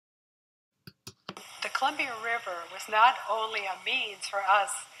Columbia River was not only a means for us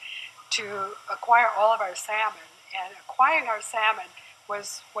to acquire all of our salmon, and acquiring our salmon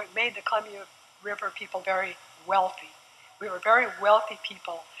was what made the Columbia River people very wealthy. We were very wealthy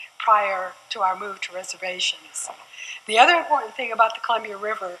people prior to our move to reservations. The other important thing about the Columbia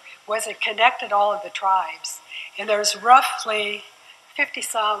River was it connected all of the tribes. And there's roughly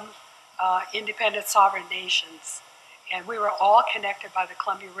 50-some independent sovereign nations. And we were all connected by the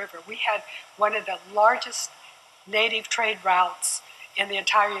Columbia River. We had one of the largest native trade routes in the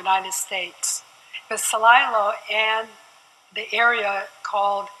entire United States. The Celilo and the area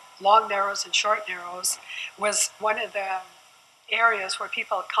called Long Narrows and Short Narrows was one of the areas where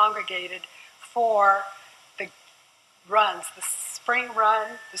people congregated for the runs, the spring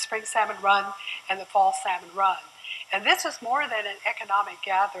run, the spring salmon run, and the fall salmon run. And this is more than an economic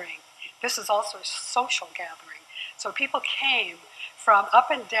gathering. This is also a social gathering. So people came from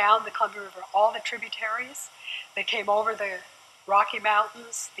up and down the Columbia River, all the tributaries. They came over the Rocky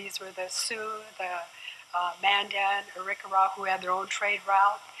Mountains. These were the Sioux, the Mandan, Arikara, who had their own trade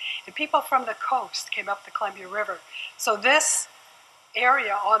route. And people from the coast came up the Columbia River. So this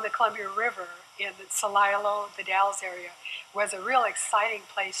area on the Columbia River in the Celilo, the Dalles area, was a real exciting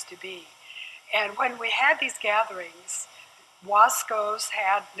place to be. And when we had these gatherings, Wasco's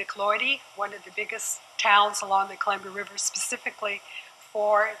had Nicolloidy, one of the biggest towns along the Columbia River, specifically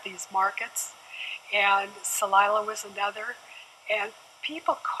for these markets. And Celilo was another. And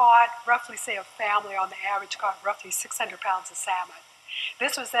people caught, roughly say a family on the average caught roughly 600 pounds of salmon.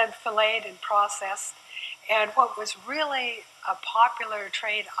 This was then filleted and processed. And what was really a popular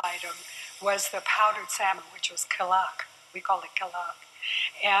trade item was the powdered salmon, which was kalak. We call it kalak.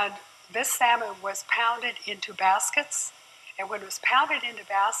 And this salmon was pounded into baskets. And when it was pounded into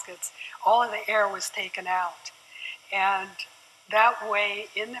baskets, all of the air was taken out. And that way,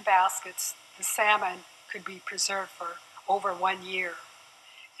 in the baskets, the salmon could be preserved for over 1 year.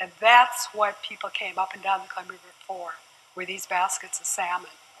 And that's what people came up and down the Columbia River for, were these baskets of salmon.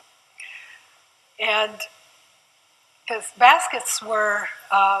 And the baskets were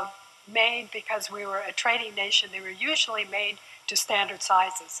made because we were a trading nation. They were usually made to standard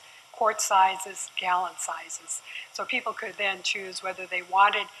sizes, quart sizes, gallon sizes. So people could then choose whether they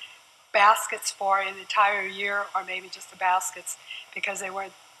wanted baskets for an entire year or maybe just the baskets, because they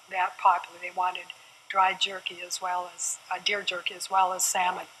weren't that popular. They wanted dried jerky as well as deer jerky as well as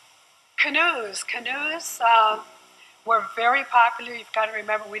salmon. Canoes were very popular. You've got to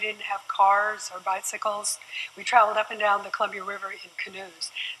remember, we didn't have cars or bicycles. We traveled up and down the Columbia River in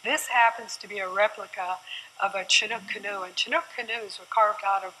canoes. This happens to be a replica of a Chinook canoe, and Chinook canoes were carved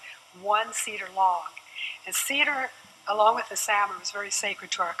out of one cedar log. And cedar, along with the salmon, was very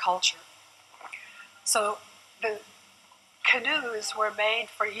sacred to our culture. So the canoes were made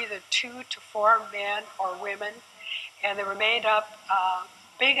for either 2 to 4 men or women, and they were made up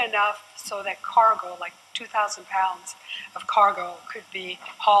big enough so that cargo, like 2,000 pounds of cargo, could be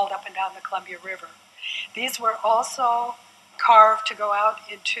hauled up and down the Columbia River. These were also carved to go out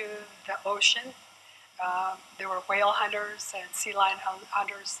into the ocean. There were whale hunters and sea lion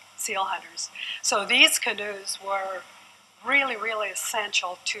hunters, seal hunters. So these canoes were really, really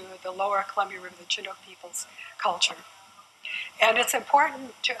essential to the lower Columbia River, the Chinook people's culture. And it's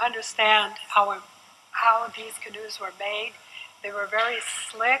important to understand how these canoes were made. They were very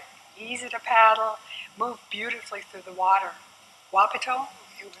slick, easy to paddle, moved beautifully through the water. Wapito,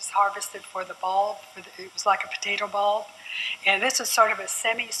 it was harvested for the bulb. It was like a potato bulb. And this is sort of a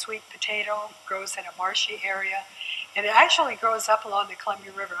semi-sweet potato, grows in a marshy area. And it actually grows up along the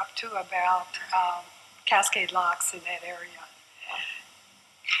Columbia River up to about Cascade Locks in that area.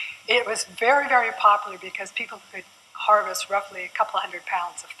 It was very, very popular because people could harvest roughly a couple of 100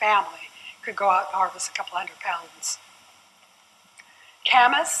 pounds. A family could go out and harvest a couple of 100 pounds.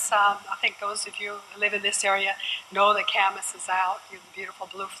 Camas, I think those of you who live in this area know that camas is out, the beautiful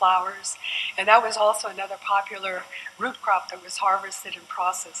blue flowers. And that was also another popular root crop that was harvested and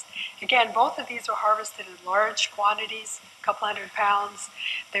processed. Again, both of these were harvested in large quantities, a couple 100 pounds.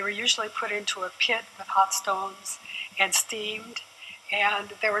 They were usually put into a pit with hot stones and steamed.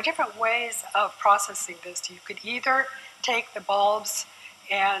 And there were different ways of processing this. You could either take the bulbs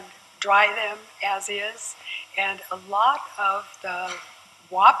and dry them as is, and a lot of the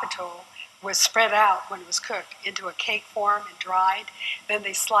wapito was spread out when it was cooked into a cake form and dried. Then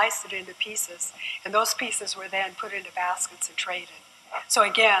they sliced it into pieces, and those pieces were then put into baskets and traded. So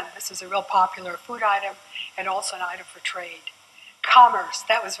again, this is a real popular food item and also an item for trade. Commerce,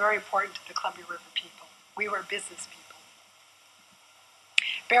 that was very important to the Columbia River people. We were business people.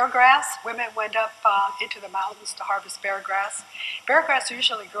 Bear grass, women went up into the mountains to harvest bear grass. Bear grass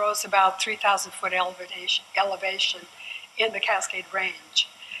usually grows about 3,000 foot elevation in the Cascade Range.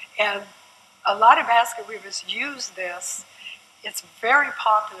 And a lot of basket weavers use this. It's very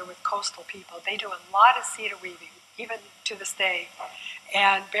popular with coastal people. They do a lot of cedar weaving, even to this day.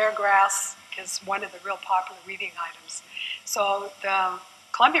 And bear grass is one of the real popular weaving items. So the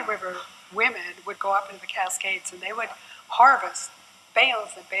Columbia River women would go up into the Cascades and they would harvest bales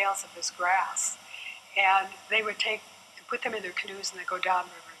and bales of this grass. And they would put them in their canoes and they'd go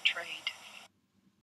downriver and trade.